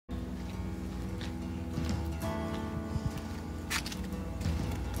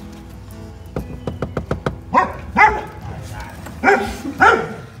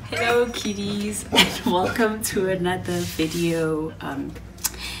Hello kitties and welcome to another video.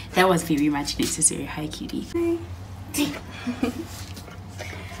 That was very much necessary. Hi cutie. Hi.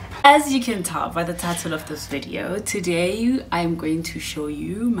 As you can tell by the title of this video, today I'm going to show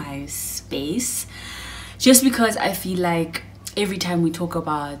you my space, just because I feel like every time we talk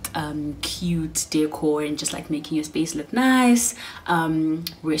about cute decor and just like making your space look nice,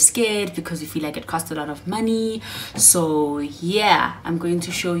 we're scared because we feel like it costs a lot of money. So yeah, I'm going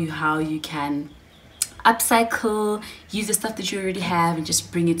to show you how you can upcycle, use the stuff that you already have and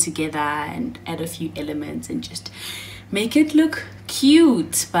just bring it together and add a few elements and just make it look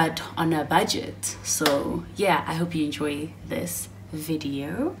cute but on a budget. So yeah, I hope you enjoy this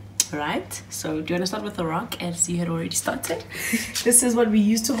video. Right, so do you want to start with the rock as you had already started? This is what we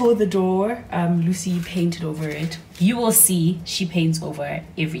used to hold the door. Lucy painted over it. You will see she paints over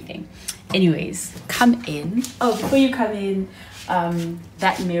everything. Anyways, come in. Oh, before you come in,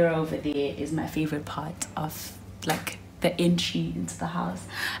 that mirror over there is my favorite part of like the entry into the house.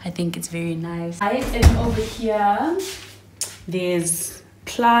 I think it's very nice. And over here there's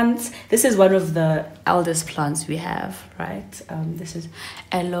plants. This is one of the eldest plants we have, right? This is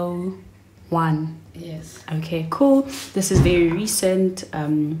LO1. Yes. Okay, cool. This is very recent.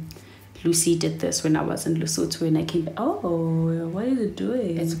 Lucy did this when I was in Lesotho and I came back. Oh, what is it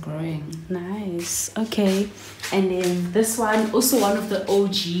doing? It's growing. Nice. Okay. And then this one, also one of the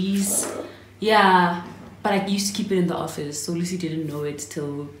OGs. Yeah, but I used to keep it in the office, so Lucy didn't know it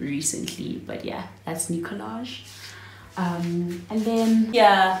till recently. But yeah, that's new collage. And then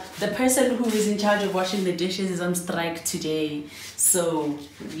yeah, the person who is in charge of washing the dishes is on strike today, so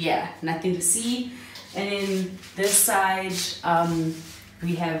yeah, nothing to see. And then this side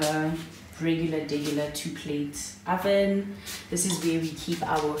we have a regular 2-plate oven. This is where we keep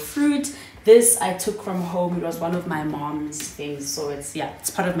our fruit. This I took from home. It was one of my mom's things, so it's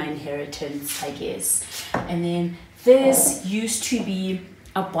part of my inheritance, I guess. And then this used to be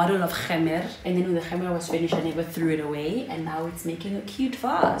a bottle of khamer, and then when the khamer was finished I never threw it away, and now it's making a cute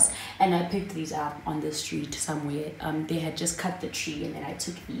vase. And I picked these up on the street somewhere. They had just cut the tree and then I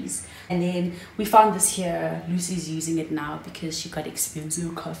took these, and then we found this here. Lucy's using it now because she got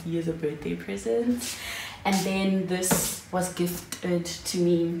expensive coffee as a birthday present. And then this was gifted to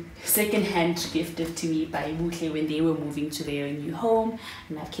me, second-hand gifted to me by Mutle when they were moving to their new home,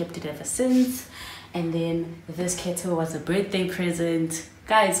 and I've kept it ever since. And then this kettle was a birthday present.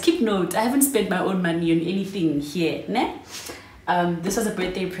 Guys, keep note, I haven't spent my own money on anything here, ne? This was a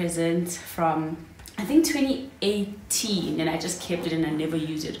birthday present from, I think, 2018, and I just kept it and I never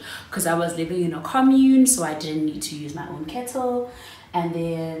used it because I was living in a commune, so I didn't need to use my own kettle. And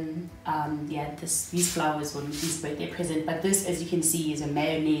then yeah, these flowers were Lucy's birthday present. But this, as you can see, is a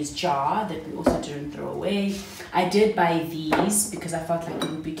mayonnaise jar that we also didn't throw away. I did buy these because I felt like it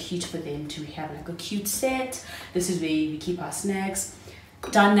would be cute for them to have like a cute set. This is where we keep our snacks.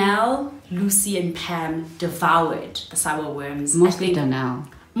 Donnell, Lucy and Pam devoured the sour worms. Mostly Donnell.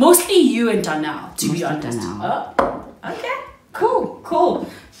 Mostly you and Donnell, to be honest. Donnell. Oh, okay, cool.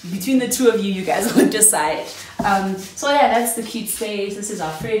 Between the two of you, you guys will decide. So yeah, that's the cute space. This is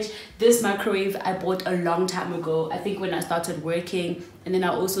our fridge. This microwave I bought a long time ago, I think when I started working, and then I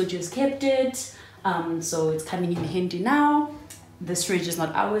also just kept it. So it's coming in handy now. This fridge is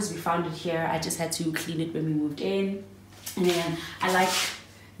not ours, we found it here. I just had to clean it when we moved in. And then I like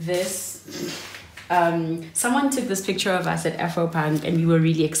this. Someone took this picture of us at Afropunk and we were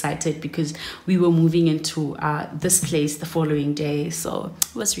really excited because we were moving into this place the following day, so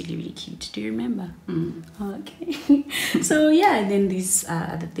it was really cute. Do you remember? Okay. So yeah, and then these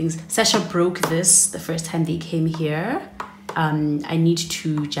other things. Sasha broke this the first time they came here. I need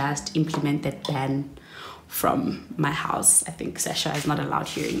to just implement that ban from my house. I think Sasha is not allowed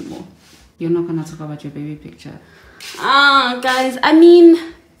here anymore. You're not gonna talk about your baby picture? Guys, I mean,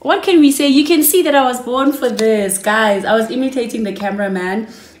 what can we say? You can see that I was born for this, guys. I was imitating the cameraman,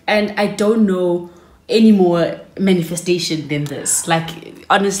 and I don't know any more manifestation than this. Like,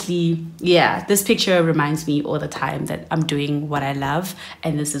 honestly, yeah, this picture reminds me all the time that I'm doing what I love,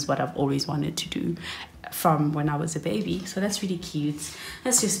 and this is what I've always wanted to do from when I was a baby. So that's really cute.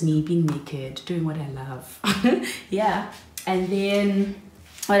 That's just me being naked, doing what I love. Yeah. And then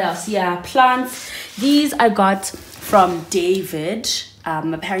what else? Yeah, plants. These I got from David.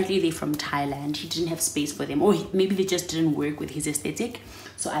 Apparently they're from Thailand. He didn't have space for them, or maybe they just didn't work with his aesthetic.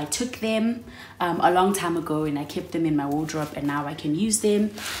 So I took them a long time ago and I kept them in my wardrobe, and now I can use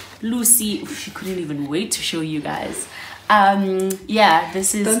them. Lucy, she couldn't even wait to show you guys. Yeah,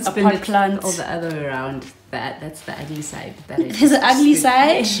 this is a pot plant. All the other way around. That's the ugly side. There's an ugly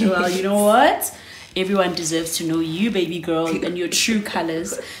side. Well, you know what? everyone deserves to know you, baby girl, and your true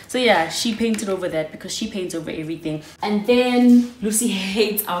colors. So yeah, she painted over that because she paints over everything. And then Lucy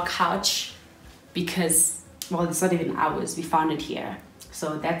hates our couch because, well, it's not even ours, we found it here.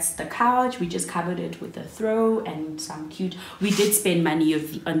 So that's the couch. We just covered it with a throw and some cute, we did spend money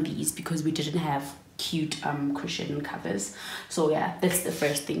on these because we didn't have cute cushion covers. So yeah, that's the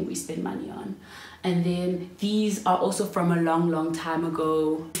first thing we spend money on. And then these are also from a long time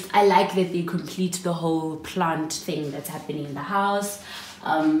ago. I like that they complete the whole plant thing that's happening in the house.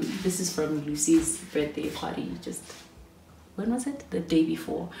 This is from Lucy's birthday party, just, when was it? The day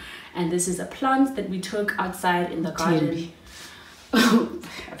before. And this is a plant that we took outside in the garden.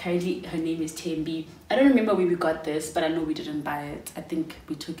 Apparently her name is Tembi. I don't remember where we got this, but I know we didn't buy it. I think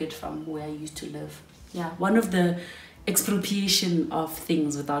we took it from where I used to live. Yeah, one of the expropriation of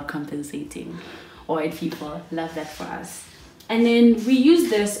things without compensating. White people love that for us. And then we use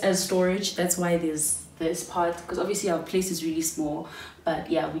this as storage. That's why there's this part, because obviously our place is really small, but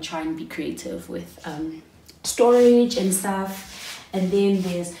yeah, we try and be creative with storage and stuff. And then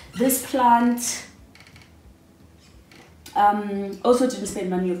there's this plant. Also didn't spend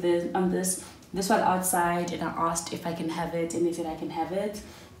money on this one outside, and I asked if I can have it, and they said I can have it.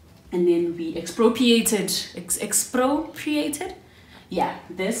 And then we expropriated, yeah,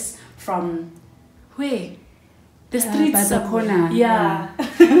 this from where? The streets by the corner. Yeah.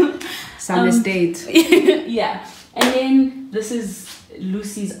 Some estate. Yeah. And then this is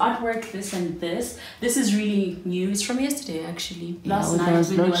Lucy's artwork, this and this. This is really new. It's from yesterday, actually. Last night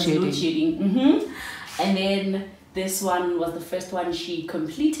when there was load shedding. And then this one was the first one she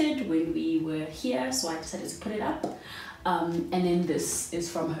completed when we were here, so I decided to put it up. And then this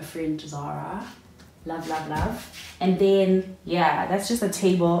is from her friend Zara. Love. And then yeah, that's just a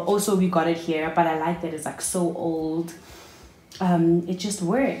table. Also we got it here, but I like that it's like so old. It just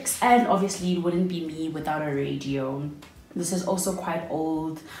works, and obviously it wouldn't be me without a radio. This is also quite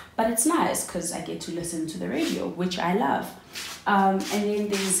old, but it's nice because I get to listen to the radio, which I love. And then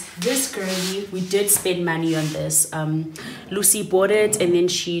there's this girly. We did spend money on this. Lucy bought it and then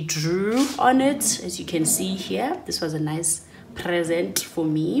she drew on it, as you can see here. This was a nice present for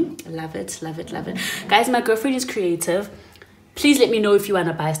me. Love it. Guys, my girlfriend is creative. Please let me know if you want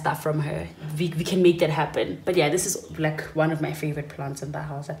to buy stuff from her. We can make that happen. But yeah, this is like one of my favorite plants in the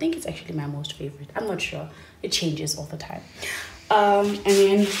house. I think it's actually my most favorite. I'm not sure. It changes all the time. And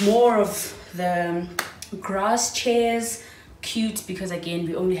then more of the grass chairs. Cute because again,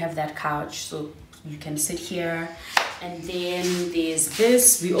 we only have that couch, so you can sit here. And then there's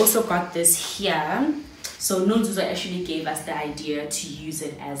this. We also got this here. So Nonzuzo actually gave us the idea to use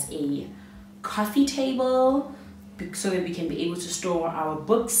it as a coffee table, so that we can be able to store our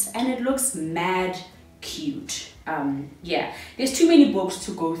books, and it looks mad cute. Yeah, there's too many books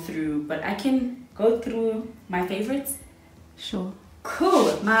to go through, but I can go through my favorites. Sure.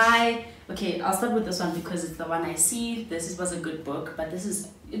 Cool. Okay, I'll start with this one because it's the one I see. This was a good book, but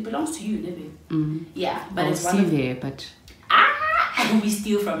it belongs to you, Libby. Yeah, but it's one of there, but we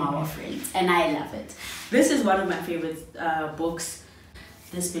steal from our friends, and I love it. This is one of my favorite books.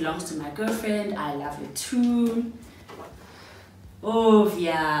 This belongs to my girlfriend. I love it too. Oh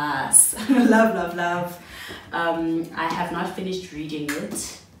yes. Love. I have not finished reading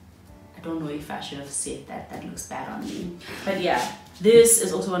it. I don't know if I should have said that. That looks bad on me. But yeah, this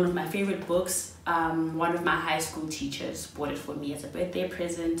is also one of my favorite books. One of my high school teachers bought it for me as a birthday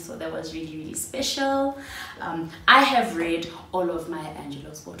present, so that was really special. I have read all of Maya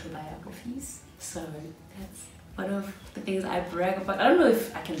Angelou's autobiographies, so that's one of the things I brag about. I don't know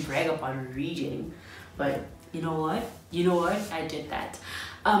if I can brag about reading, but you know what? I did that.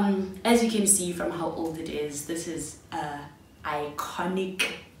 As you can see from how old it is, this is an iconic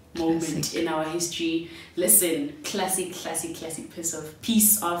moment in our history. Listen, classic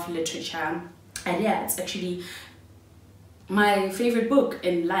piece of literature. And yeah, it's actually my favorite book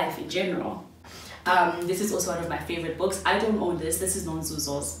in life in general. This is also one of my favorite books. I don't own this. This is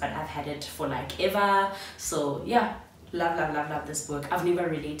Nonzuzo's, but I've had it for like ever. So yeah, love this book. I've never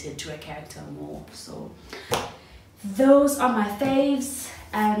related to a character more. So those are my faves.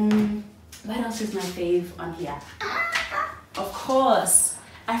 What else is my fave on here? Of course,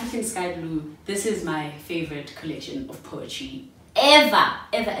 African Sky Blue. This is my favorite collection of poetry ever.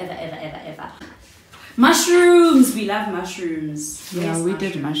 Mushrooms. We love mushrooms. Yeah, Yes, we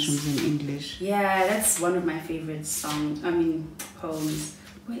did mushrooms in English. Yeah, that's one of my favorite poems.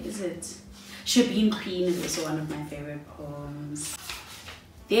 Where is it? Shabeen Queen is also one of my favorite poems.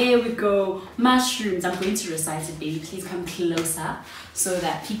 There we go. Mushrooms. I'm going to recite it, baby. Please come closer so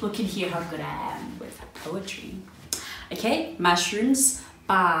that people can hear how good I am with poetry. Okay, mushrooms.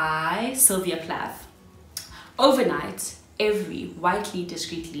 by Sylvia Plath. Overnight, every whitely,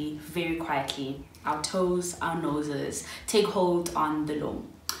 discreetly, very quietly, our toes, our noses take hold on the loam.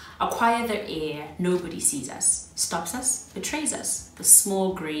 Acquire the air, nobody sees us, stops us, betrays us. The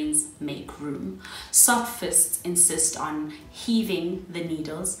small grains make room. Soft fists insist on heaving the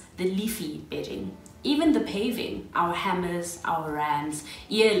needles, the leafy bedding. Even the paving, our hammers, our rams,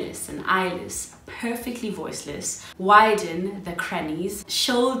 earless and eyeless, perfectly voiceless, widen the crannies,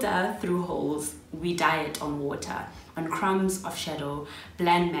 shoulder through holes, we diet on water, on crumbs of shadow,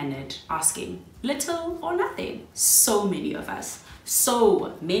 bland-mannered, asking little or nothing. So many of us.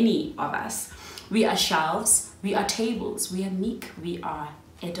 So many of us. We are shelves, we are tables, we are meek, we are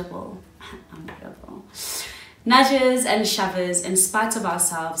edible. Unedible. Nudges and shovers, in spite of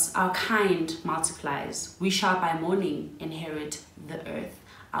ourselves, our kind multiplies. We shall by morning inherit the earth,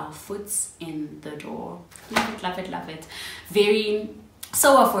 our foots in the door. Love it, love it, love it. Very,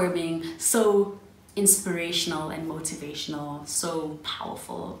 so affirming, so inspirational and motivational, so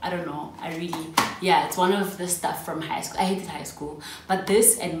powerful. I don't know, I really, yeah, it's one of the stuff from high school. I hated high school, but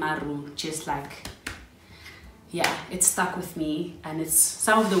this and Maru just like, yeah, it stuck with me, and it's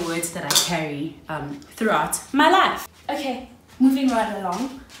some of the words that I carry throughout my life. Okay, moving right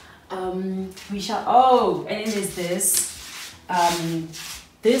along. We shall, oh, and then there's this.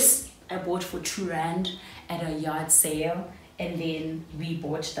 This I bought for R2 at a yard sale, and then we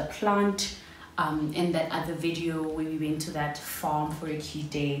bought the plant in that other video where we went to that farm for a cute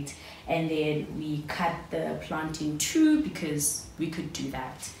date, and then we cut the plant in two because we could do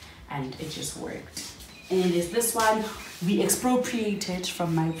that, and it just worked. And then there's this one we expropriated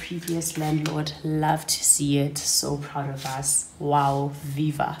from my previous landlord. Love to see it, so proud of us. Wow,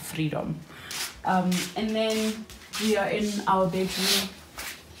 viva freedom. And then we are in our bedroom.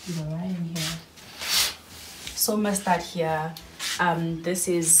 We're right in here. So must start here. This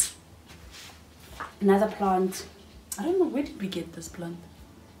is another plant. I don't know, where did we get this plant?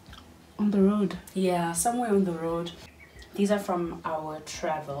 On the road. Yeah, somewhere on the road. These are from our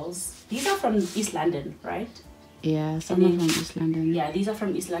travels. These are from East London, right? Yeah, some are from East London. Yeah, these are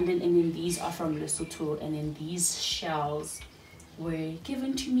from East London, and then these are from Lesotho, and then these shells were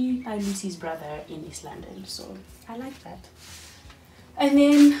given to me by Lucy's brother in East London, so I like that. And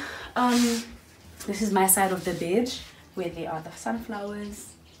then this is my side of the bed where there are the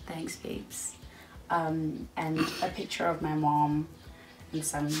sunflowers. Thanks, babes. And a picture of my mom and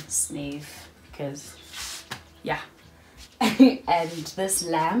some snave, because yeah. And this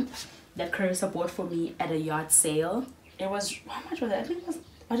lamp that Carissa bought for me at a yard sale. It was, how much was it? I think it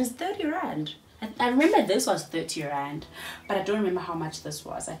was 30 Rand. I remember this was 30 Rand, but I don't remember how much this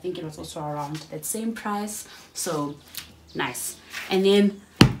was. I think it was also around that same price. So nice. And then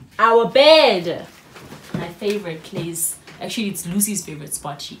our bed, my favorite place. Actually, it's Lucy's favorite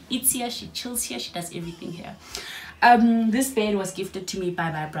spot. She eats here, she chills here, she does everything here. This bed was gifted to me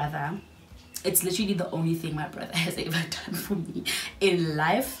by my brother. It's literally the only thing my brother has ever done for me in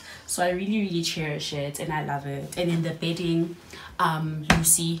life, so I really cherish it, and I love it. And then the bedding,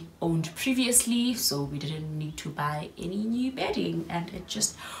 Lucy owned previously, so we didn't need to buy any new bedding, and it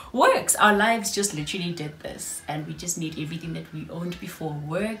just works. Our lives just literally did this, and we just need everything that we owned before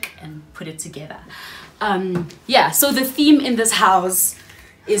work and put it together. Yeah, so the theme in this house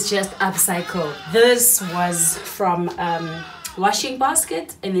is just upcycle. This was from washing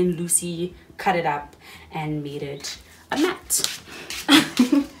basket, and then Lucy cut it up and made it a mat.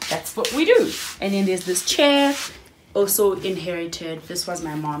 That's what we do. And then there's this chair, also inherited. This was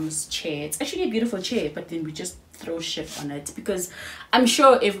my mom's chair. It's actually a beautiful chair, but then we just throw shit on it because I'm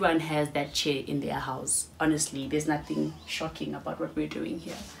sure everyone has that chair in their house. Honestly, there's nothing shocking about what we're doing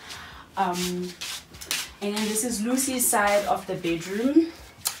here. And then this is Lucy's side of the bedroom.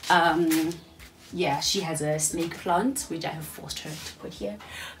 Yeah, she has a snake plant, which I have forced her to put here.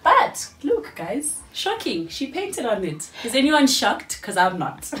 But look, guys, shocking. She painted on it. Is anyone shocked? Because I'm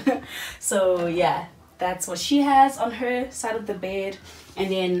not. So yeah, that's what she has on her side of the bed. And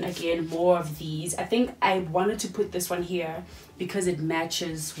then again, more of these. I think I wanted to put this one here because it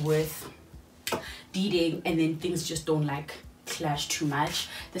matches with Deeding, and then things just don't like clash too much.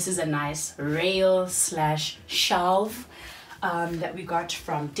 This is a nice rail slash shelf that we got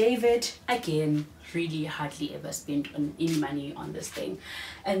from David. Again, really hardly ever spent any money on this thing.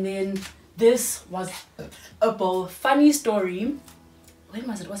 And then this was a bowl. Funny story, when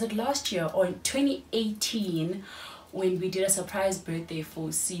was it? Was it last year or in 2018 when we did a surprise birthday for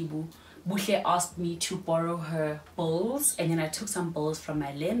Sibu? Buhle asked me to borrow her bowls, and then I took some bowls from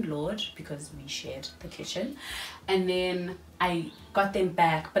my landlord because we shared the kitchen, and then I got them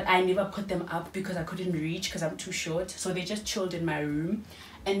back, but I never put them up because I couldn't reach because I'm too short, so they just chilled in my room.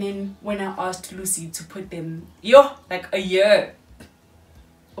 And then when I asked Lucy to put them, like a year,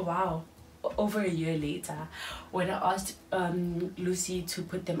 wow, over a year later, when I asked Lucy to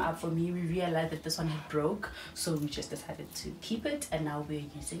put them up for me, we realized that this one had broke, so we just decided to keep it, and now we're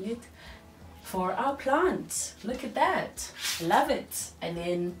using it for our plants. Look at that, I love it. And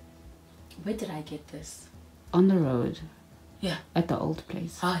then where did I get this? On the road. Yeah, at the old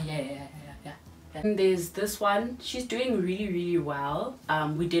place. Yeah. And there's this one. She's doing really well.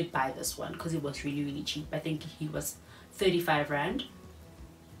 We did buy this one because it was really cheap. I think he was 35 rand.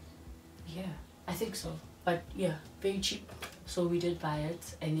 Yeah, I think so, but yeah, very cheap, so we did buy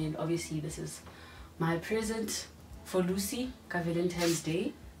it. And then obviously this is my present for Lucy, Valentine's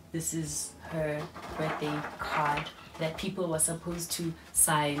Day. This is her birthday card that people were supposed to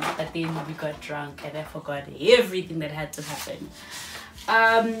sign, but then we got drunk and I forgot everything that had to happen.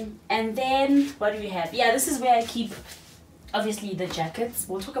 And then what do we have? Yeah, this is where I keep obviously the jackets.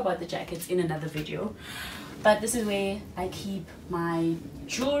 We'll talk about the jackets in another video, but this is where I keep my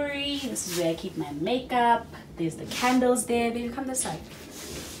jewelry. This is where I keep my makeup. There's the candles there. Baby, come this side.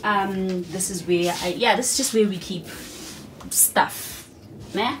 This is where this is just where we keep stuff,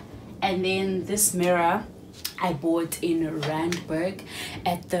 nah? And then this mirror I bought in Randburg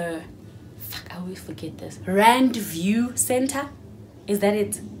at the, I always forget this, Rand View Center. Is that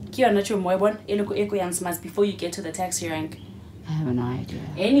it? Before you get to the taxi rank. I have no idea.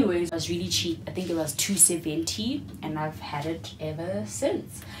 Anyways, it was really cheap. I think it was 270, and I've had it ever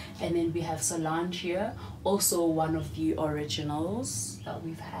since. And then we have Solange here, also one of the originals that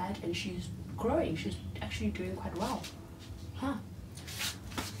we've had, and she's growing. She's actually doing quite well. Huh.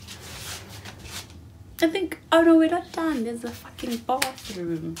 I think, oh no, we're not done. There's a fucking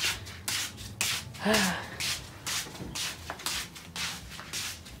bathroom.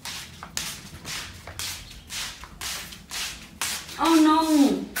 Oh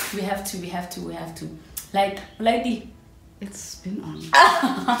no, we have to. Like the. It's been on.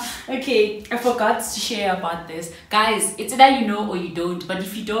 Okay, I forgot to share about this. Guys, it's either you know or you don't, but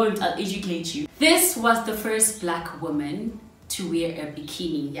if you don't, I'll educate you. This was the first black woman to wear a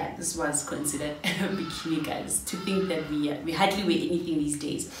bikini. Yeah, this was considered a bikini, guys. To think that we hardly wear anything these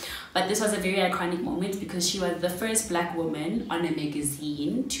days. But this was a very iconic moment because she was the first black woman on a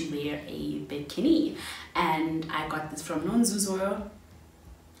magazine to wear a bikini. And I got this from Nonzuzo.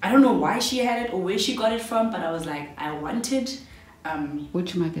 I don't know why she had it or where she got it from, but I was like, I wanted.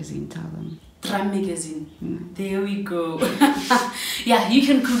 Which magazine? Tell them. Tram magazine. There we go. Yeah, you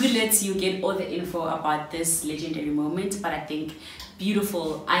can Google it. You get all the info about this legendary moment. But I think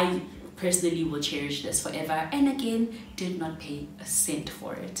beautiful. I personally will cherish this forever. And again, did not pay a cent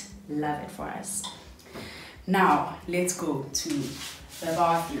for it. Love it for us. Now let's go to the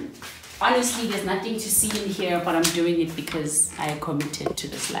bathroom. Honestly, there's nothing to see in here, but I'm doing it because I committed to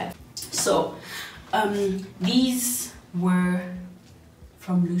this life. So these were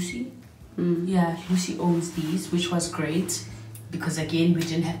from Lucy. Yeah, Lucy owns these, which was great because again, we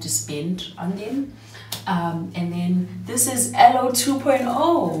didn't have to spend on them. And then this is LO 2.0.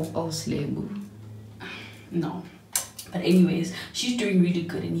 Oh, Slebu. No. But anyways, she's doing really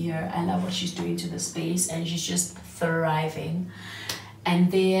good in here. I love what she's doing to the space, and she's just thriving.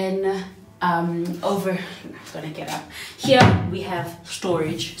 And then over, I'm gonna get up. Here we have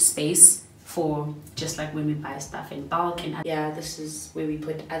storage space for just like when we buy stuff in bulk. And yeah, this is where we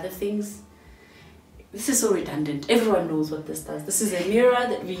put other things. This is so redundant. Everyone knows what this does. This is a mirror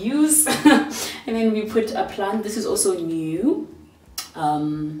that we use. And then we put a plant. This is also new.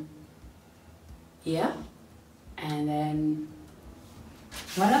 Yeah. And then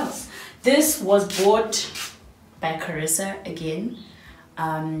what else? This was bought by Carissa again.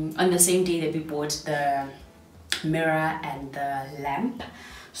 On the same day that we bought the mirror and the lamp,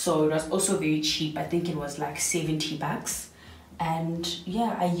 so it was also very cheap. I think it was like 70 bucks, and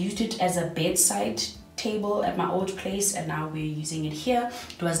yeah, I used it as a bedside table at my old place, and now we're using it here.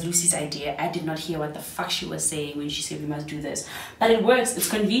 It was Lucy's idea. I did not hear what the fuck she was saying when she said we must do this, but it works. It's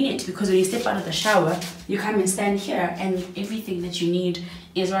convenient because when you step out of the shower, you come and stand here and everything that you need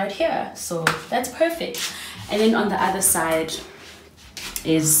is right here, so that's perfect. And then on the other side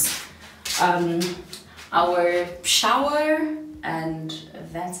is our shower, and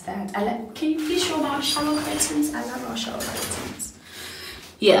that's that. Can you please show our shower curtains? I love our shower curtains.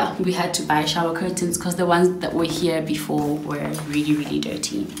 Yeah, we had to buy shower curtains because the ones that were here before were really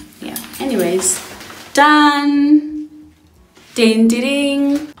dirty. Yeah, anyways, done. Ding ding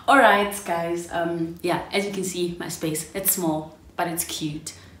ding. Alright guys, yeah, as you can see, my space, it's small but it's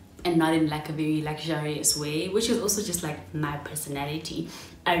cute and not in like a very luxurious way, which is also just like my personality.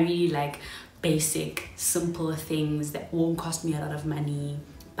 I really like basic, simple things that won't cost me a lot of money,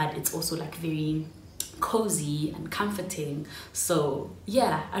 but it's also like very cozy and comforting. So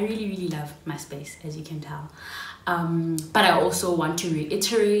yeah, I really love my space, as you can tell. But I also want to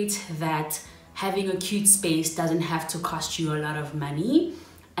reiterate that having a cute space doesn't have to cost you a lot of money.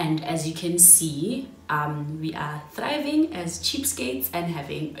 And as you can see, we are thriving as cheapskates and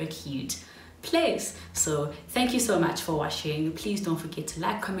having a cute place. So thank you so much for watching. Please don't forget to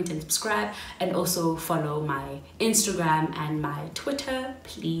like, comment and subscribe, and also follow my Instagram and my Twitter,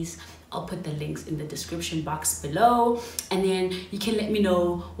 please. I'll put the links in the description box below, and then you can let me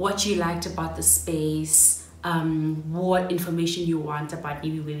know what you liked about the space, what information you want about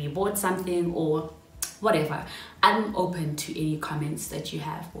maybe where we bought something or whatever. I'm open to any comments that you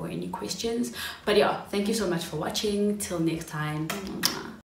have or any questions. But yeah, thank you so much for watching. Till next time.